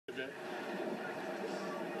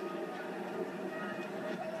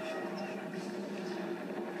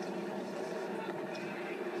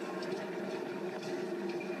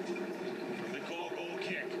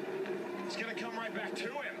right back to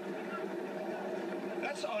him.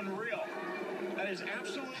 That's unreal. That is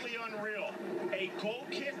absolutely unreal. A goal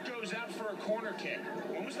kick goes out for a corner kick.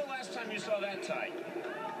 When was the last time you saw that, Ty?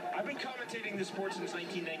 I've been commentating this sport since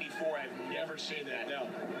 1994. I've never seen that. No.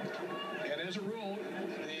 And as a rule,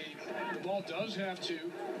 the ball does have to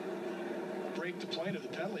break the plane of the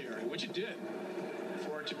penalty area, which it did,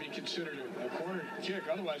 for it to be considered a corner kick.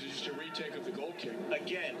 Otherwise, it's just a retake of the goal kick.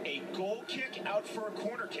 Again, a goal kick out for a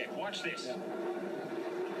corner kick. Watch this.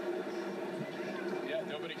 Yeah,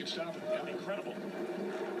 nobody can stop it. Yeah. Incredible.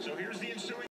 So here's the ensuing